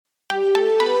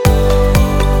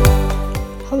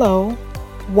Hello,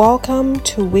 welcome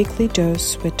to Weekly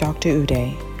Dose with Dr.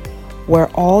 Uday, where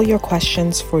all your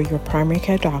questions for your primary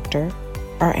care doctor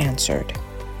are answered.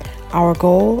 Our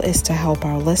goal is to help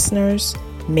our listeners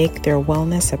make their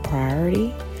wellness a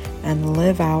priority and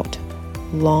live out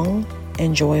long,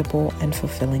 enjoyable, and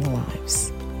fulfilling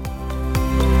lives.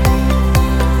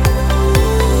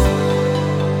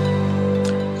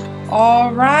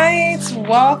 All right,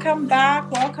 welcome back.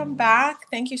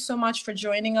 Thank you so much for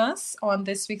joining us on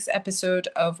this week's episode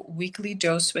of Weekly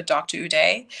Dose with Dr.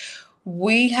 Uday.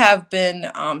 We have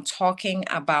been talking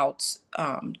about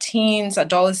teens,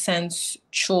 adolescents,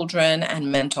 children,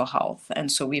 and mental health.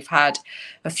 And so we've had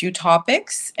a few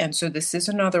topics. And so this is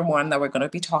another one that we're going to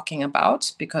be talking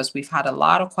about because we've had a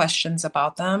lot of questions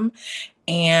about them.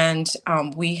 And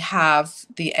we have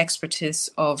the expertise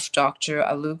of Dr.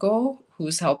 Alugo,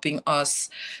 who's helping us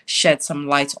shed some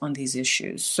light on these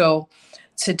issues. So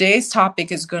today's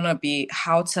topic is going to be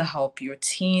how to help your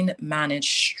teen manage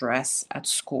stress at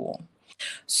school.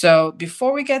 So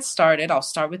before we get started, I'll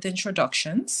start with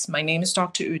introductions. My name is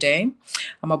Dr. Uday.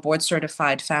 I'm a board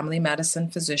certified family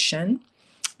medicine physician.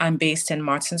 I'm based in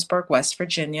Martinsburg, West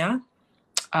Virginia.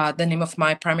 The name of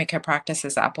my primary care practice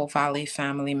is Apple Valley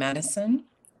Family Medicine.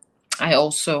 I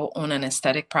also own an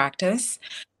aesthetic practice,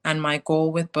 and my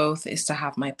goal with both is to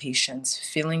have my patients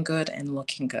feeling good and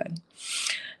looking good.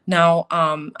 Now,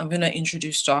 I'm going to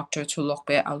introduce Dr.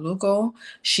 Tulokpe Alugo.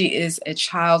 She is a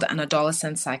child and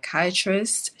adolescent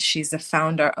psychiatrist. She's the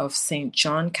founder of St.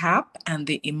 John Cap and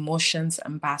the Emotions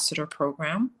Ambassador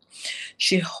Program.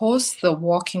 She hosts the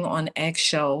Walking on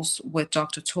Eggshells with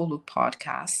Dr. Tolu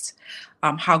podcast.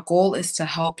 Her goal is to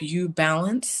help you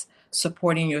balance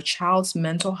supporting your child's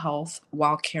mental health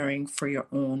while caring for your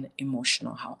own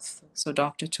emotional health. So,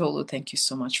 Dr. Tolu, thank you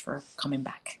so much for coming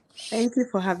back. Thank you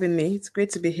for having me. It's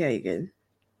great to be here again.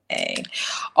 Okay.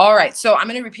 All right. So I'm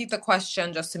going to repeat the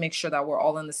question just to make sure that we're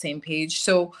all on the same page.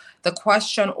 So the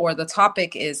question or the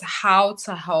topic is how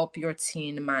to help your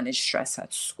teen manage stress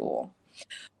at school.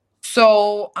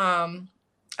 So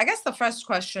I guess the first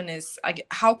question is,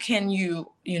 how can you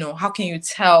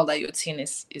tell that your teen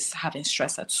is having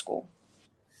stress at school?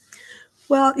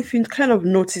 Well, if you kind of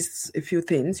notice a few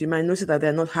things, you might notice that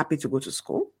they're not happy to go to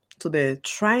school. So they're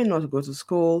trying not to go to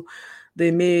school. They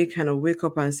may kind of wake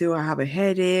up and say, oh, I have a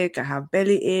headache, I have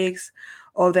belly aches,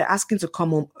 or they're asking to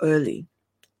come home early.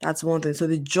 That's one thing. So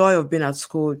the joy of being at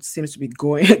school seems to be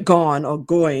gone.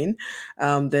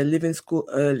 They're leaving school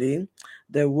early.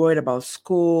 They're worried about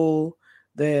school.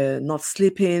 They're not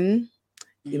sleeping.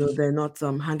 They're not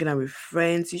hanging out with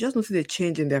friends. You just notice a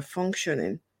change in their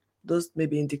functioning. Those may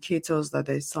be indicators that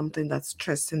there's something that's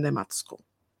stressing them at school.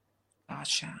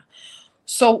 Gotcha.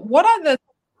 So what are the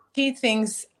key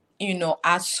things,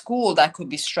 at school that could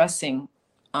be stressing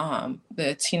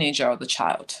the teenager or the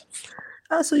child?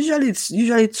 So it's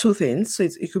usually two things. So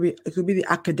it could be the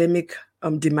academic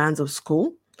demands of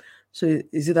school. So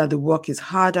is it that the work is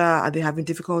harder? Are they having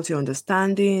difficulty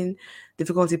understanding,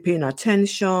 difficulty paying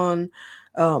attention,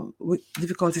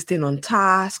 difficulty staying on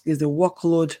task? Is the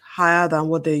workload higher than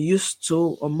what they're used to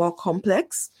or more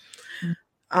complex? Mm-hmm.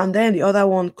 And then the other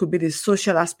one could be the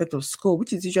social aspect of school,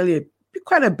 which is usually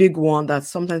quite a big one that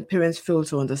sometimes parents fail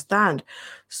to understand.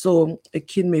 So a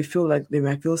kid may feel like they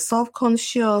might feel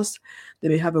self-conscious. They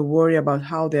may have a worry about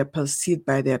how they're perceived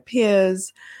by their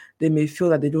peers. They may feel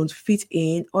that they don't fit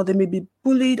in, or they may be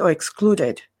bullied or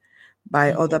excluded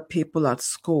by other people at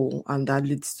school, and that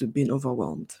leads to being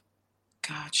overwhelmed.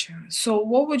 Gotcha. So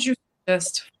what would you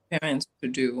suggest parents to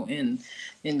do in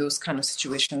those kind of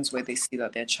situations where they see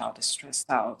that their child is stressed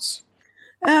out?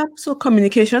 So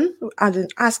communication,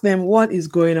 and ask them what is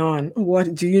going on.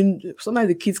 Sometimes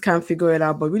the kids can't figure it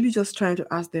out, but really just trying to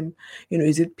ask them,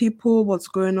 is it people? What's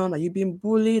going on? Are you being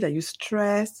bullied? Are you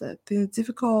stressed? Are things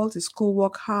difficult? Is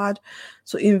schoolwork hard?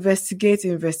 So investigate.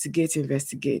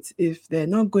 If they're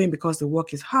not going because the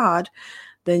work is hard,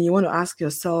 then you want to ask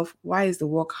yourself, why is the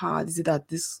work hard? Is it that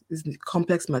this is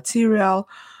complex material,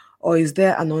 or is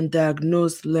there an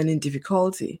undiagnosed learning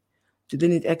difficulty? Do they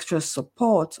need extra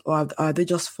support, or are they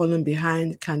just falling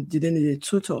behind? Do they need a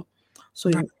tutor?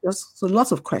 So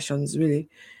lots of questions, really.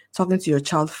 Talking to your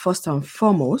child first and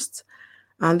foremost,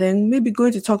 and then maybe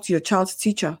going to talk to your child's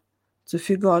teacher to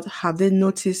figure out, have they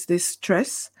noticed this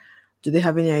stress? Do they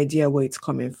have any idea where it's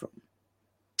coming from?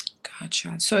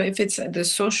 Gotcha. So if it's the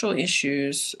social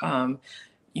issues,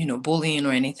 bullying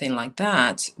or anything like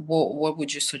that, what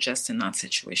would you suggest in that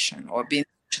situation, or being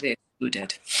actually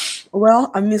excluded?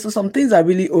 Well, so some things are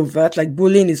really overt, like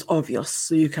bullying is obvious.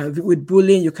 So with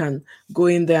bullying, you can go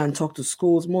in there and talk to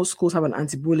schools. Most schools have an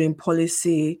anti-bullying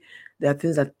policy. There are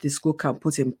things that the school can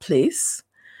put in place.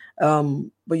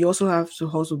 But you also have to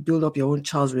also build up your own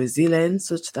child's resilience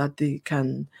such that they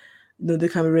can they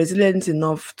can be resilient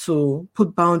enough to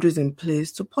put boundaries in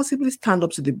place to possibly stand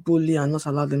up to the bully and not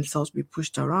allow themselves to be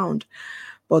pushed around.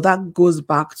 But that goes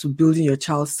back to building your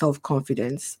child's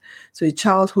self-confidence. So a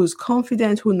child who is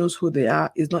confident, who knows who they are,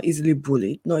 is not easily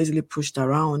bullied, not easily pushed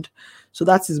around. So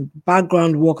that is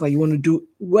background work that you want to do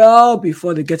well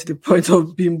before they get to the point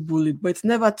of being bullied. But it's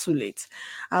never too late.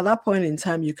 At that point in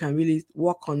time, you can really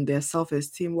work on their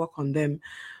self-esteem, work on them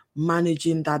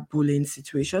managing that bullying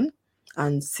situation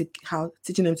and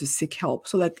teaching them to seek help.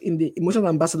 So like in the Emotional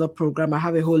Ambassador program, I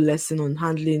have a whole lesson on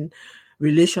handling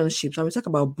relationships, and we talk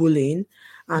about bullying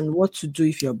and what to do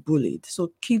if you're bullied.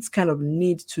 So kids kind of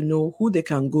need to know who they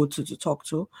can go to talk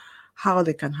to, how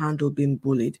they can handle being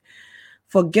bullied.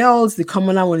 For girls, the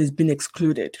commoner one is being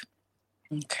excluded.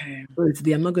 Okay. So it's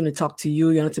I'm not going to talk to you,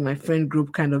 you're not in my friend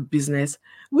group kind of business,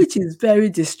 which is very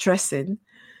distressing.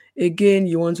 Again,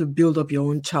 you want to build up your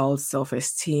own child's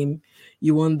self-esteem.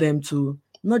 You want them to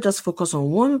not just focus on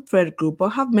one friend group, but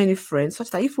have many friends, such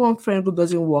that if one friend group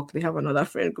doesn't work, they have another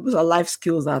friend group. Those are life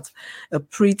skills that a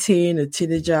preteen, a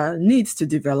teenager needs to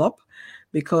develop,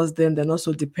 because then they're not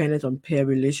so dependent on peer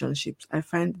relationships. I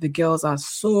find the girls are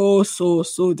so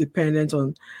dependent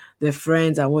on their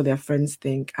friends and what their friends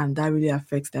think, and that really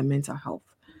affects their mental health.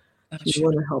 So you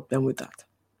want to help them with that.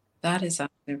 That is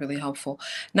actually really helpful.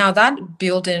 Now, that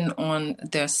building on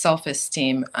their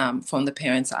self-esteem from the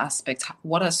parents' aspect,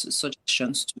 what are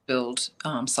suggestions to build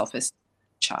self-esteem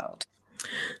in a child?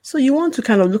 So you want to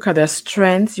kind of look at their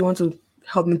strengths. You want to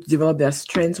help them to develop their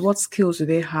strengths. What skills do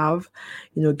they have?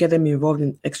 Get them involved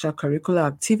in extracurricular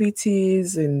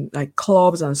activities and like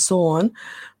clubs and so on.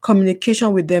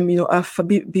 Communication with them,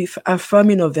 be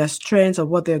affirming of their strengths, of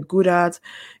what they're good at.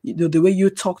 The way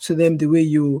you talk to them, the way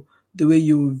you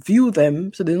view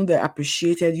them, so they know they're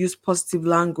appreciated. Use positive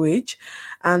language.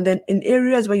 And then in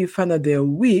areas where you find that they're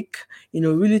weak,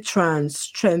 really try and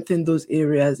strengthen those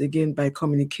areas again by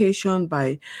communication,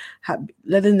 by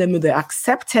letting them know they're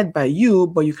accepted by you,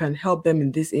 but you can help them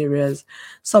in these areas.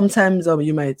 Sometimes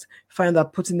you might find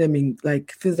that putting them in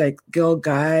like things like Girl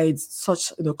Guides,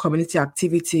 such community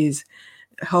activities,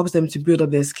 helps them to build up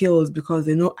their skills, because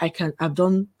they know I've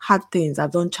done hard things,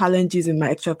 I've done challenges in my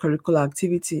extracurricular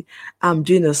activity, I'm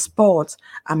doing a sport,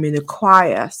 I'm in a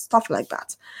choir, stuff like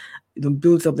that. It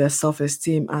builds up their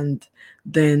self-esteem, and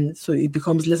then so it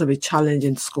becomes less of a challenge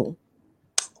in school.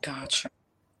 Gotcha.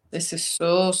 This is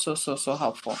so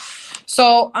helpful.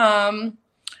 So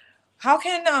how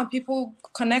can people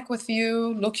connect with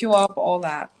you, look you up, all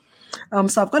that?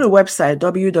 So I've got a website,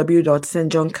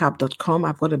 www.stjohncap.com.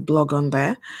 I've got a blog on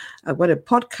there. I've got a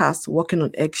podcast, Walking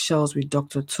on Eggshells with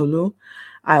Dr. Tolu.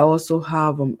 I also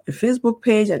have a Facebook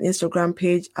page, an Instagram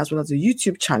page, as well as a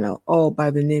YouTube channel, all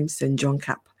by the name St. John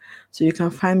Cap. So you can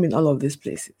find me in all of these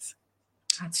places.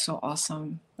 That's so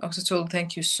awesome. Dr. Tolu,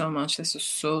 thank you so much. This is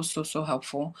so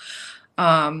helpful.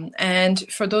 And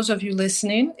for those of you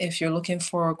listening, if you're looking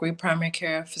for a great primary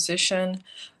care physician,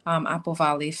 Apple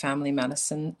Valley Family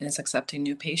Medicine is accepting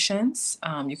new patients.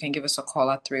 You can give us a call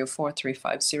at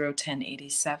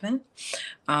 304-350-1087.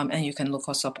 And you can look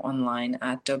us up online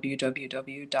at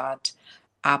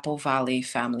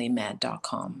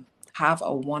www.applevalleyfamilymed.com. Have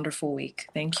a wonderful week.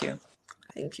 Thank you.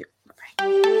 Thank you.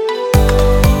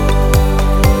 Bye-bye.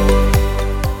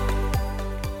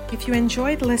 If you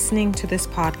enjoyed listening to this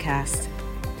podcast,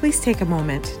 please take a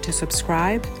moment to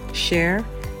subscribe, share,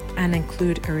 and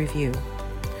include a review.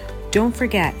 Don't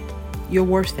forget, you're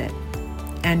worth it,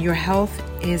 and your health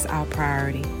is our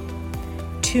priority.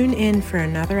 Tune in for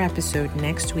another episode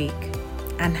next week,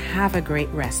 and have a great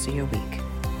rest of your week.